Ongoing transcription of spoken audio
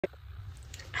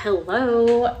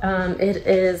Hello, it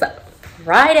is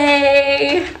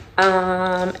Friday,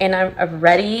 and I'm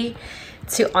ready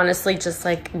to honestly just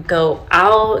like go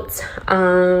out.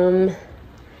 I've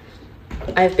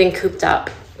been cooped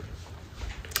up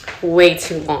way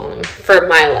too long for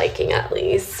my liking, at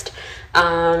least.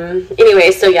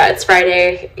 Anyway, so yeah, it's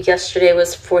Friday. Yesterday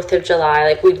was 4th of July.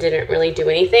 Like, we didn't really do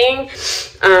anything,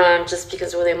 just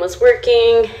because William was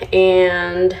working,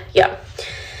 and yeah.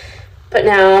 But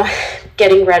now,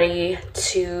 getting ready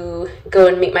to go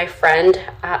and meet my friend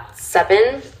at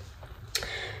 7.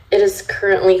 It is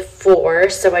currently 4,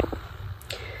 so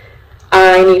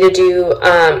I need to do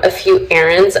a few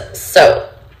errands, so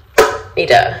need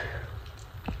to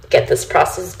get this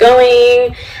process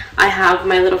going. I have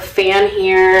my little fan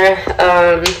here.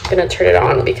 I'm gonna turn it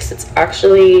on because it's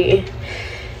actually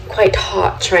quite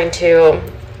hot trying to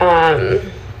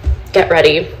get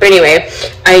ready. But anyway,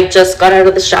 I just got out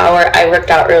of the shower. I worked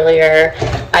out earlier.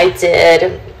 I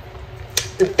did.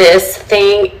 This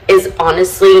thing is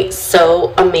honestly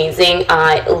so amazing.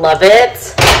 I love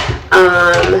it.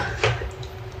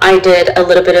 I did a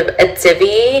little bit of a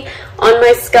divvy on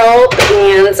my scalp,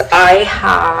 and I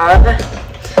have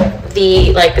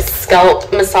the like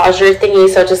scalp massager thingy,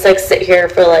 so I just like sit here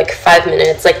for like 5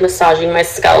 minutes like massaging my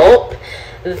scalp.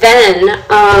 Then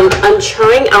I'm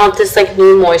trying out this like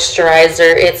new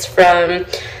moisturizer. It's from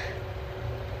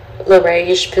La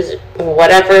Rage,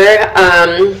 whatever.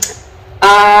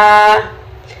 I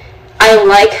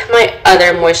like my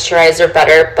other moisturizer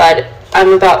better, but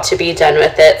I'm about to be done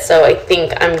with it, so I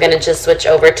think I'm gonna just switch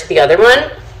over to the other one.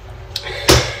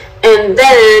 And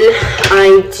then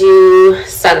I do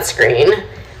sunscreen.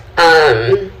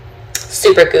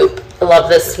 Super Goop. I love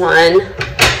this one.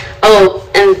 Oh,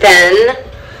 and then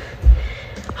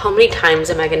how many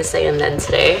times am I going to say and then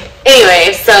today?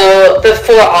 Anyway, so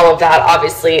before all of that,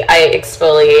 obviously, I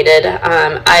exfoliated.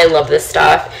 I love this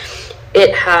stuff.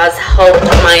 It has helped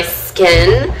my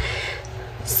skin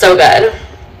so good.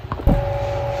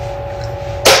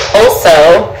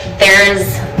 Also,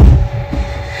 there's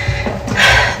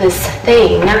this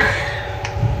thing,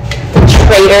 the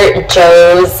Trader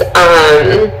Joe's,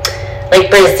 like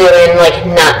Brazilian, like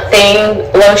nut thing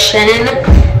lotion.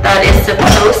 That is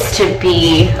supposed to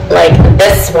be like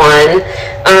this one.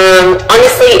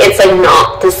 Honestly, it's like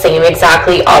not the same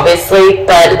exactly, obviously,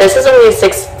 but this is only $6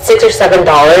 or $7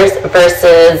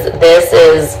 versus this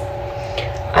is,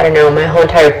 I don't know, my whole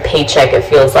entire paycheck, it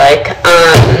feels like.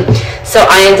 So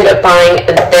I ended up buying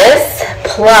this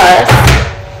plus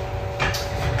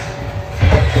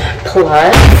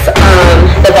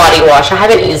the body wash. I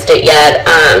haven't used it yet,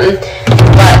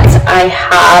 but I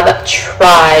have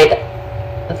tried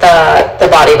the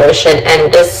body lotion, and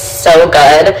it is so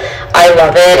good. I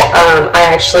love it. I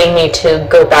actually need to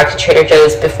go back to Trader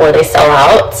Joe's before they sell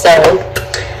out, so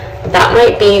that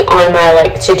might be on my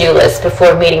like to-do list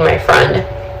before meeting my friend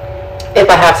if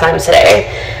I have time today.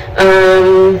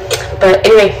 But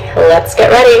anyway, let's get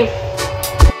ready.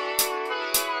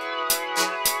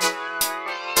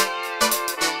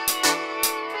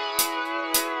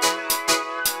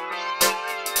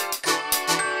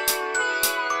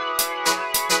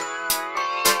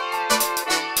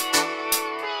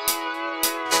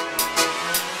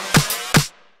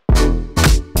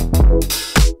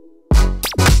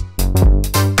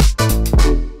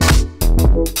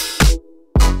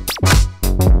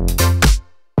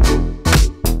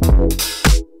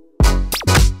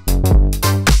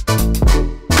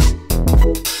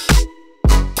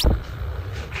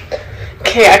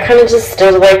 Okay, I kind of just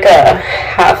did like a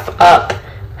half up,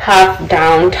 half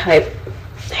down type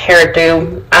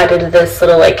hairdo. Added this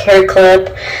little like hair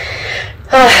clip,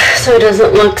 so it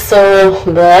doesn't look so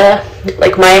bleh.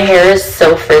 Like, my hair is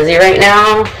so frizzy right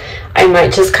now. I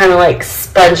might just kind of like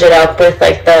sponge it up with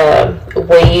like the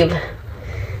wave,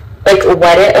 like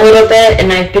wet it a little bit.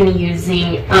 And I've been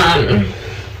using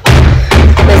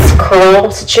this curl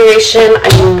situation. I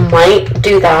might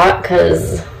do that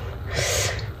because,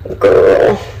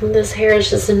 girl, this hair is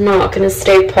just not gonna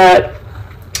stay put.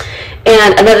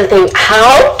 And another thing,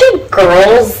 how do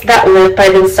girls that live by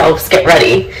themselves get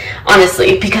ready?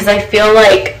 Honestly, because I feel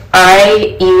like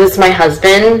I use my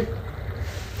husband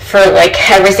for like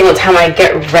every single time I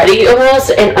get ready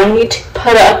almost, and I need to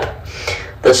put up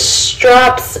the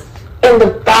straps in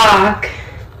the back,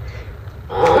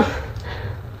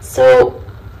 so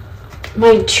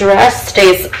my dress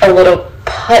stays a little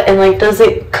put and like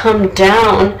doesn't come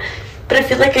down, but I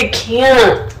feel like I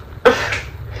can't.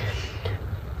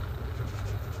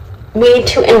 We need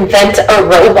to invent a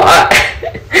robot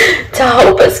to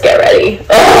help us get ready.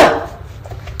 Ugh.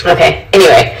 Okay,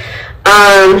 anyway,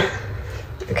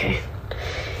 okay,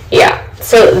 yeah,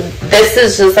 So this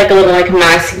is just like a little like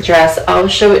maxi dress. I'll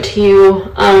show it to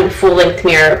you full length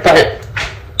mirror, but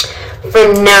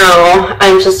for now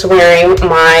I'm just wearing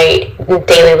my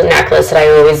daily necklace that I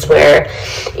always wear,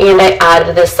 and I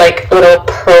added this like little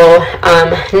pearl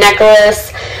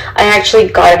necklace. I actually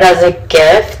got it as a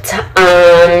gift.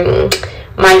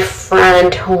 My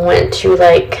friend who went to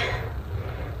like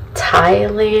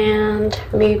Thailand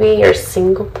maybe, or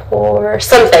Singapore or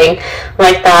something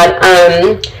like that,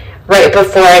 right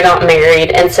before I got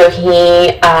married, and so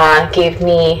he gave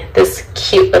me this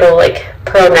cute little like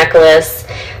pearl necklace.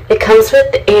 It comes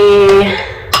with a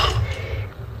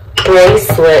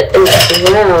bracelet as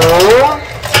well,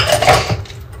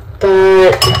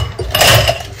 but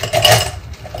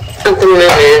at the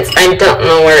moment I don't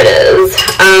know where it is.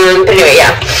 But anyway,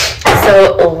 yeah.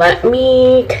 So let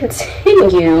me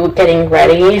continue getting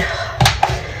ready,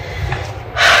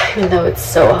 even though it's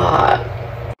so hot.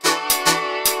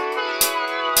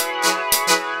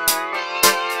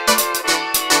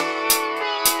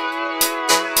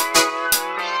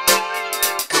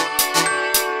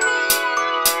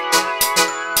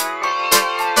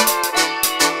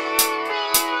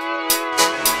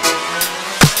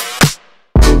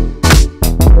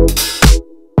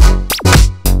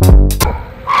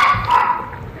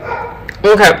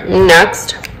 Okay,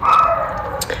 next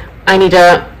I need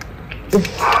to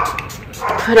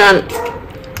put on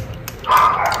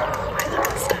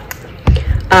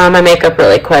my makeup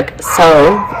really quick.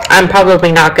 So I'm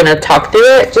probably not going to talk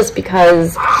through it just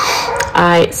because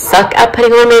I suck at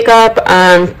putting on makeup,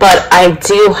 but I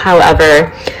do,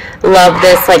 however, love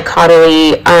this like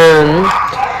cautery,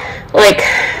 like,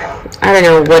 I don't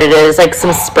know what it is, like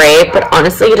some spray, but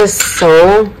honestly it is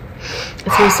so,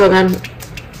 it smells so good.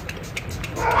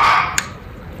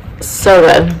 So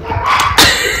good.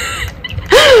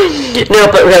 No,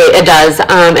 but really it does,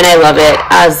 and I love it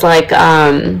as like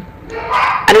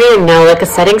I don't even know, like a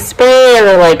setting spray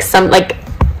or like some, like,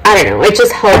 I don't know, it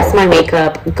just helps my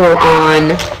makeup go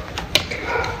on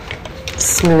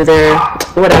smoother,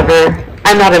 whatever.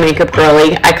 I'm not a makeup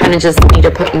girly. I kind of just need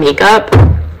to put makeup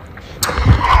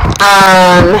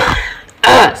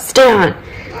stay on.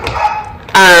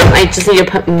 I just need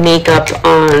to put makeup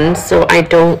on so I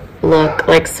don't look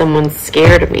like someone's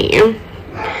scared of me.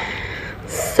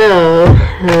 So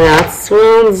that's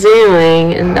what I'm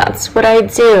doing, and that's what I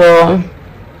do.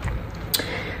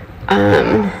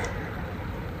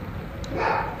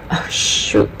 Oh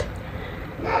shoot.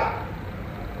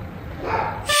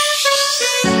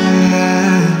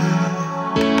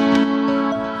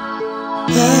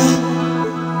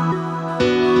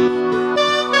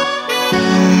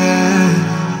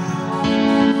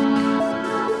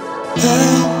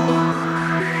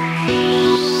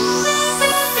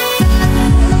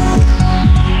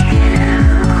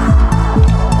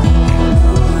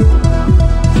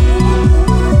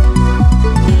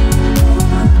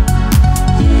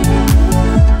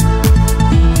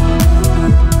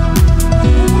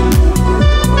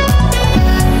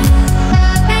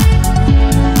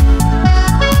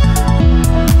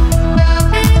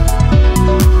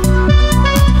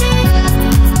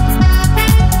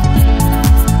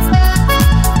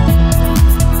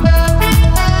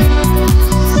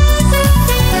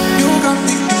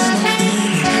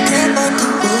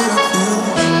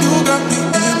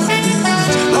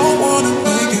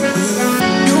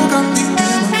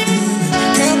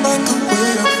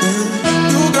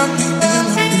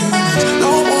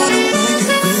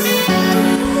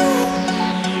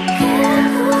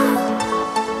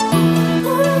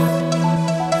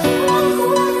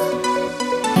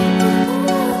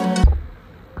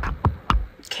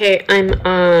 Okay,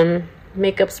 I'm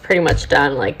makeup's pretty much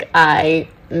done. Like, I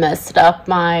messed up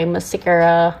my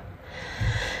mascara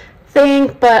thing,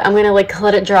 but I'm gonna like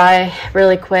let it dry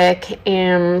really quick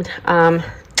and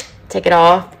take it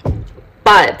off.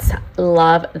 But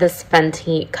love this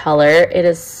Fenty color. It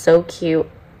is so cute.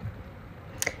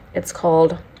 It's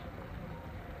called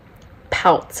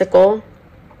Poutsicle.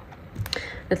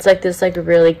 It's like this like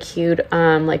really cute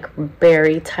like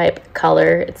berry type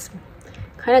color. It's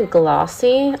kind of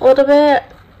glossy a little bit.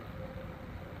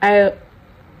 I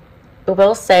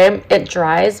will say it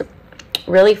dries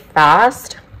really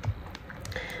fast,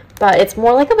 but it's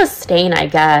more like of a stain, I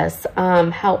guess.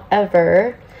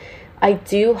 However, I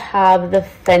do have the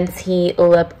Fenty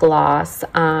lip gloss,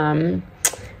 and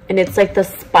it's like the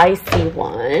spicy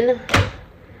one.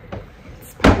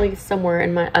 It's probably somewhere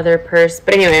in my other purse,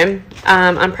 but anyway,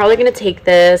 I'm probably gonna take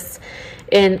this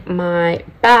in my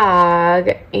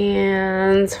bag.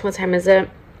 And what time is it?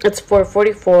 It's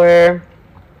 4:44.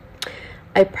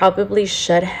 I probably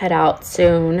should head out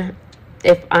soon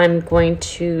if I'm going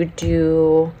to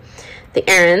do the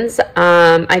errands.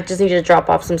 I just need to drop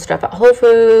off some stuff at Whole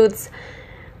Foods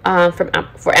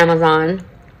for Amazon.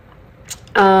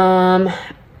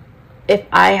 If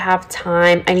I have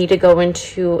time, I need to go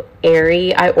into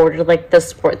Aerie. I ordered like the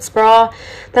sports bra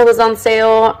that was on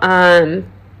sale,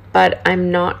 but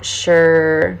I'm not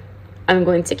sure I'm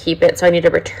going to keep it, so I need to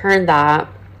return that.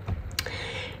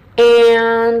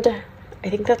 And I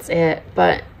think that's it,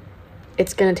 but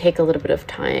it's gonna take a little bit of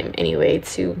time anyway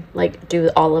to like do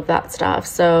all of that stuff.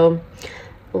 So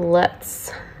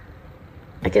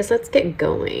I guess let's get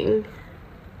going.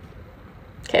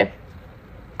 Okay.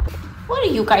 What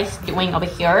are you guys doing over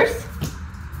here?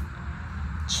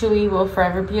 Chewy will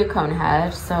forever be a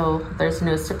conehead, so there's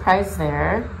no surprise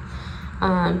there.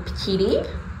 Kitty,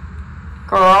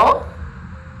 girl.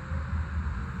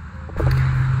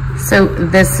 So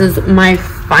this is my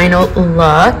final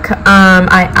look.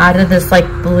 I added this like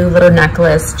blue little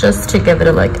necklace just to give it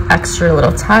a like extra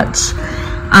little touch.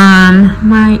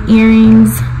 My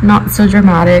earrings, not so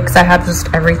dramatic because I have just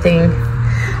everything,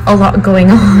 a lot going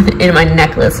on in my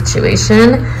necklace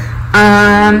situation.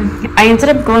 I ended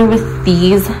up going with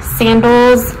these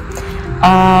sandals,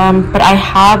 but I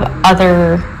have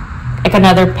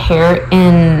another pair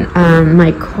in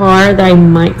my car that I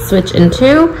might switch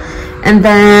into. And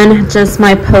then just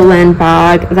my Poland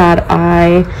bag that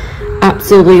I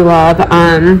absolutely love.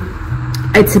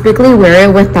 I typically wear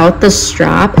it without the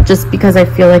strap just because I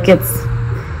feel like it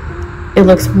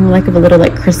looks more like a little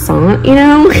like croissant, you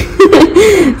know?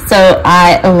 So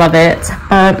I love it.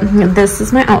 This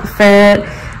is my outfit.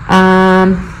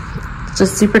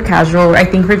 Just super casual. I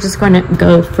think we're just going to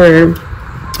go for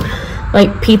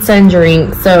like pizza and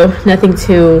drink, so nothing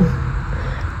too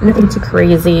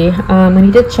crazy. I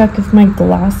need to check if my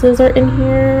glasses are in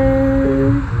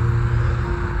here,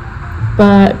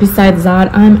 but besides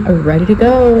that, I'm ready to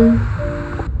go.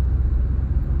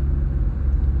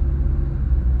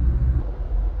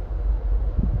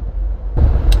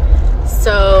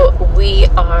 So we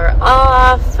are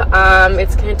off.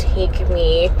 It's gonna take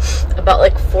me about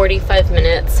like 45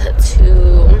 minutes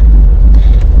to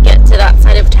get to that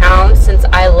side of town since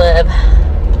I live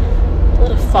a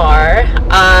little far.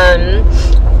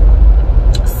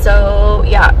 So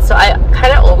yeah, so I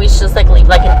kind of always just like leave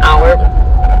like an hour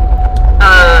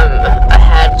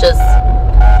ahead just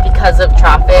because of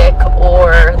traffic,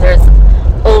 or there's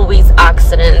always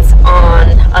accidents on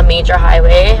a major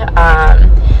highway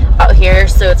out here,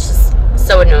 so it's just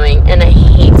so annoying and I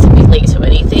hate to be late to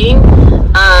anything.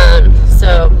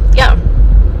 So yeah,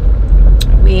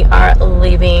 we are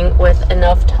leaving with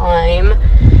enough time,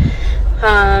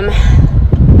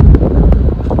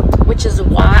 which is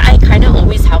why I kind of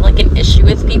always have like an issue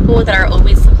with people that are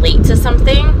always late to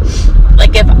something.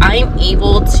 Like if I'm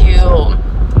able to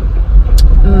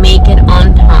make it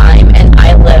on time and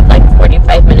I live like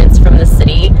 45 minutes from the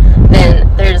city, then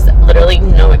there's literally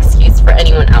no excuse for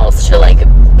anyone else to like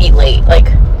be late. Like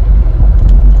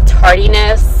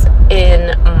tardiness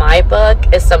in my book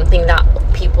is something that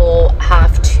people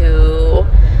have to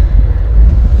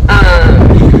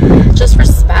just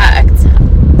respect.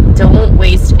 Don't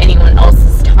waste anyone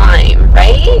else's time,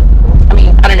 right? I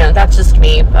mean, I don't know, that's just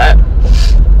me, but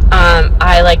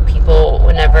I like people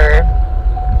whenever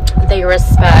they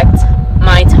respect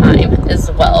my time as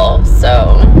well.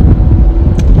 So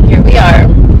here we are.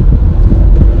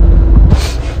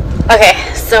 Okay,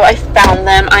 so I found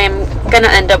them. I am gonna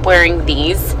end up wearing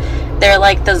these. They're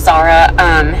like the Zara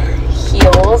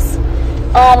heels.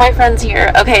 Oh, my friend's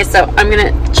here. Okay, so I'm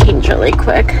gonna change really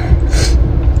quick.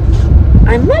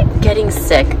 I'm like getting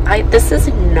sick. This is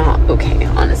not okay,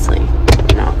 honestly.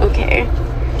 Not okay.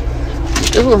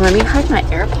 Ooh, let me hide my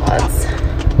AirPods.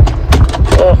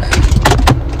 Ugh.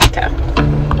 Okay.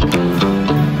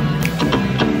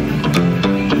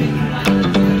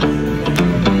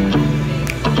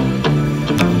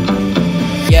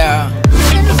 Yeah.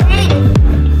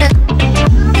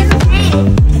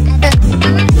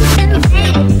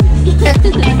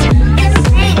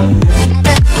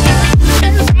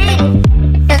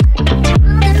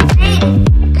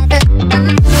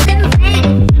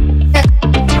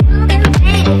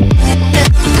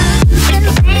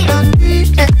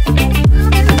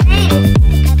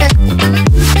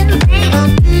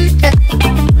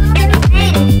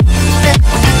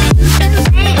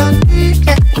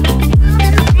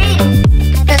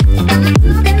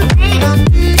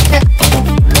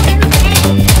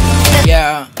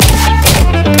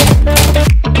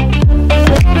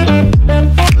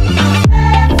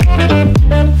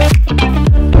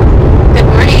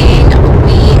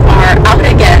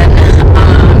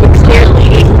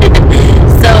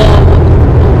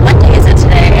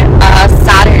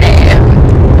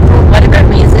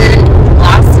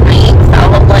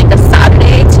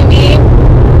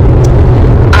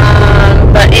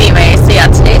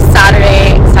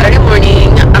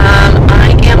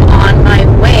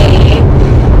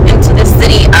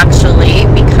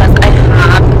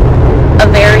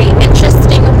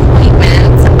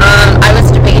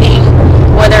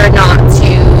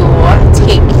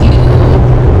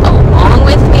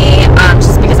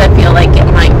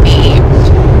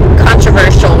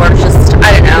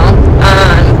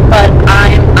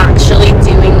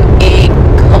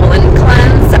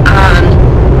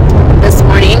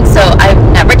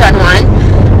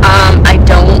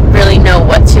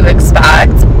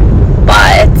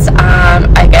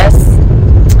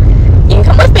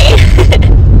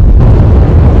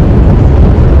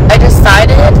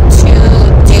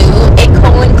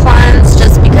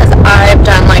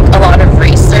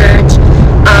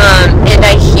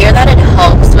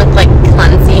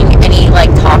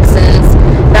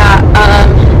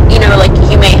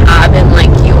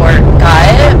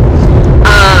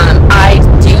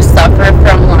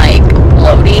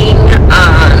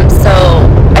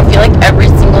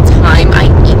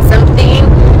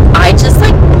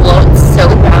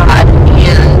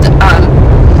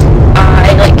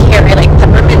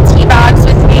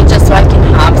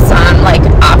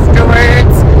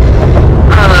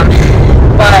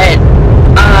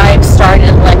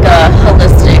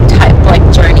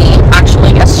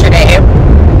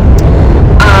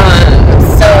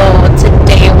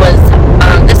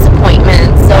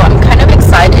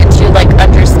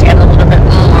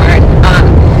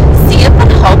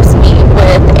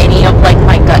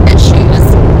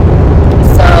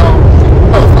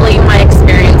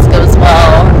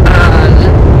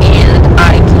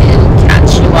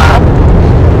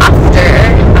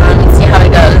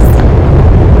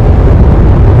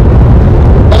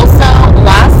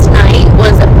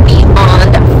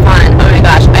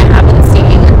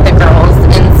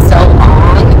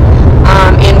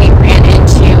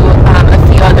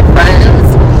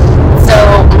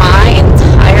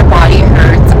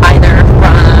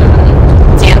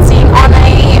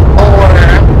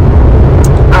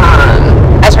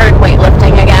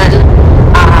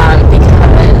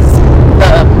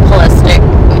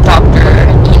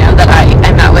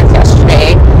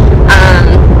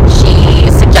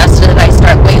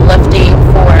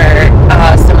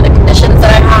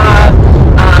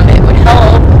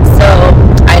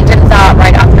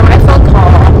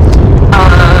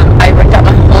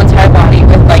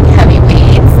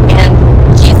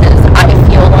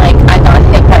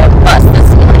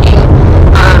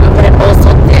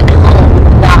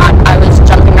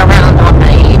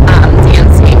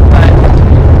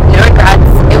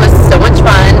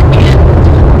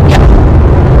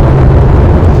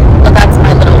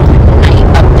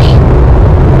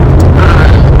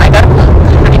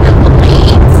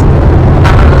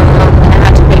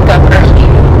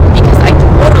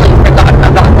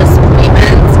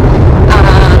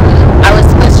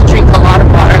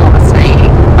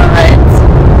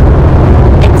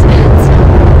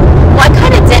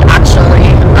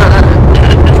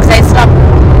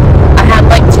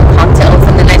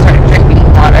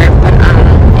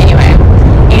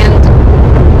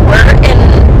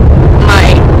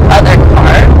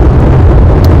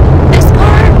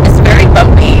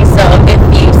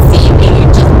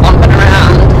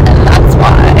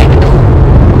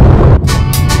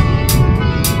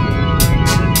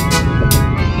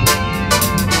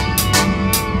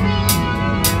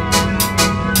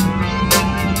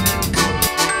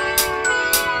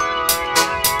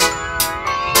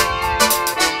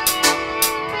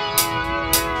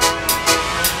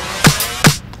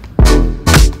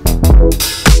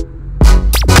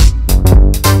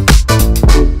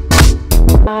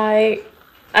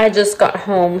 I just got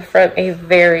home from a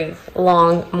very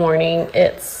long morning.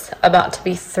 It's about to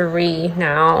be 3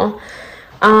 now.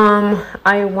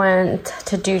 I went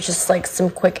to do just like some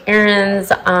quick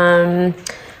errands.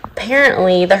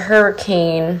 Apparently the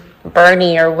hurricane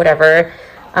Bernie or whatever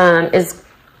is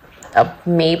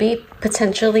maybe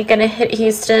potentially gonna hit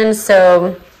Houston,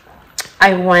 so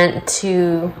I went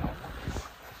to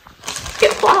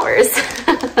get flowers.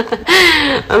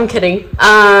 I'm kidding.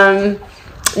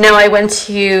 No, I went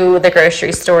to the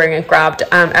grocery store and grabbed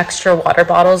extra water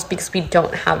bottles because we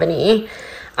don't have any.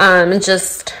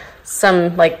 Just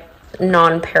some like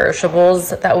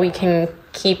non-perishables that we can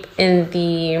keep in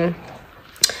the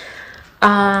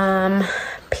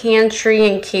pantry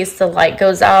in case the light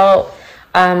goes out.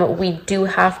 We do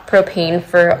have propane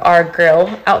for our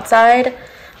grill outside,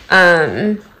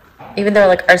 even though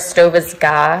like our stove is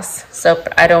gas, so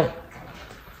I don't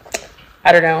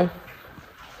know.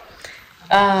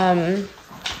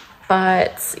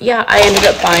 But yeah, I ended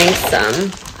up buying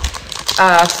some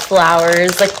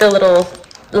flowers, like the little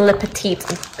Le Petit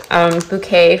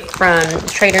bouquet from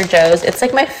Trader Joe's. It's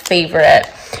like my favorite.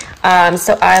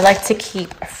 So I like to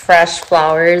keep fresh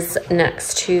flowers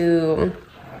next to,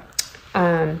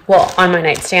 well, on my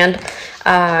nightstand.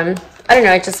 I don't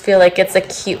know, I just feel like it's a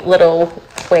cute little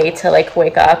way to like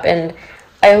wake up, and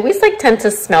I always like tend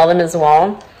to smell them as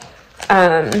well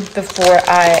before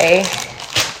I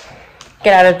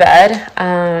get out of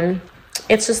bed.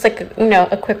 It's just like, you know,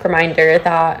 a quick reminder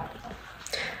that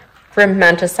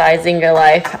romanticizing your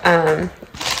life,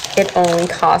 it only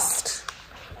costs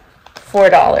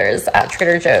 $4 at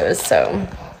Trader Joe's. So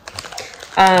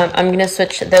I'm gonna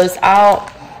switch those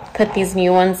out, put these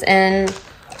new ones in.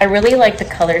 I really like the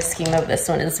color scheme of this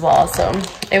one as well, so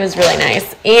it was really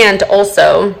nice. And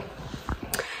also,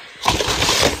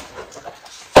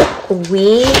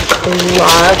 we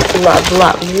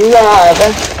love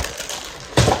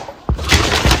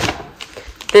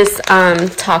this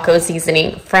taco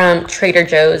seasoning from Trader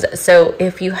Joe's. So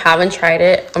if you haven't tried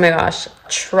it, oh my gosh,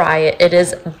 try it. It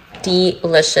is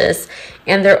delicious,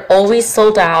 and they're always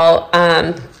sold out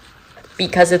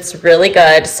because it's really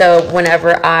good. So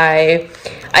whenever I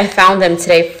found them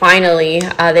today, finally,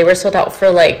 they were sold out for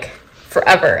like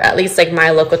forever. At least like my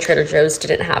local Trader Joe's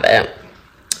didn't have it.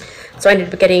 So I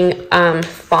ended up getting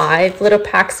 5 little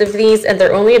packs of these, and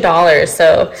they're only $1.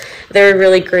 So they're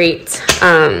really great,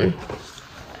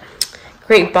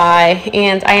 great buy.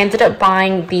 And I ended up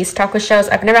buying these taco shells.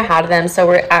 I've never had them,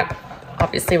 so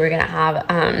obviously we're gonna have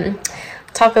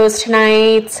tacos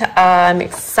tonight. I'm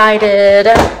excited.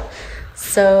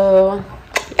 So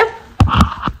yeah.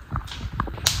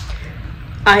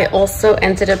 I also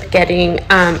ended up getting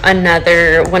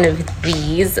another one of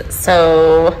these.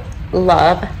 So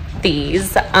love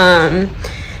these. And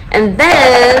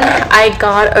then I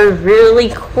got a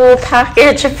really cool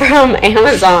package from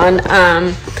Amazon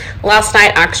last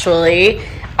night, actually.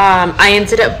 I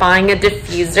ended up buying a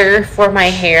diffuser for my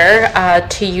hair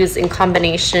to use in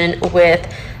combination with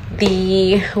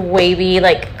the wavy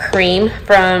like cream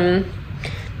from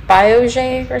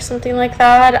Bioge or something like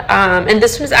that. And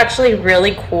this was actually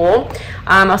really cool.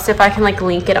 I'll see if I can like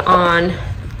link it on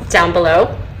down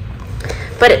below.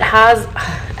 But it has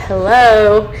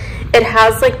it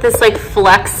has like this like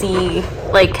flexy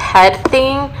like head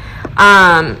thing,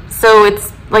 so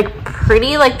it's like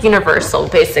pretty like universal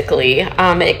basically.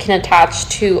 It can attach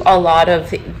to a lot of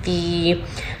the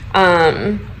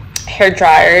hair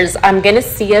dryers. I'm gonna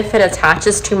see if it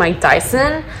attaches to my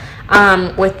Dyson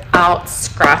without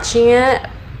scratching it,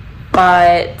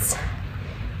 but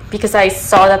because I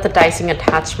saw that the Dyson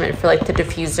attachment for like the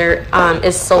diffuser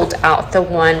is sold out, the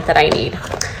one that I need,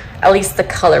 at least the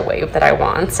colorway that I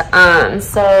want.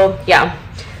 So yeah,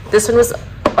 this one was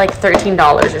like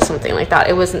 $13 or something like that.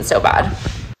 It wasn't so bad.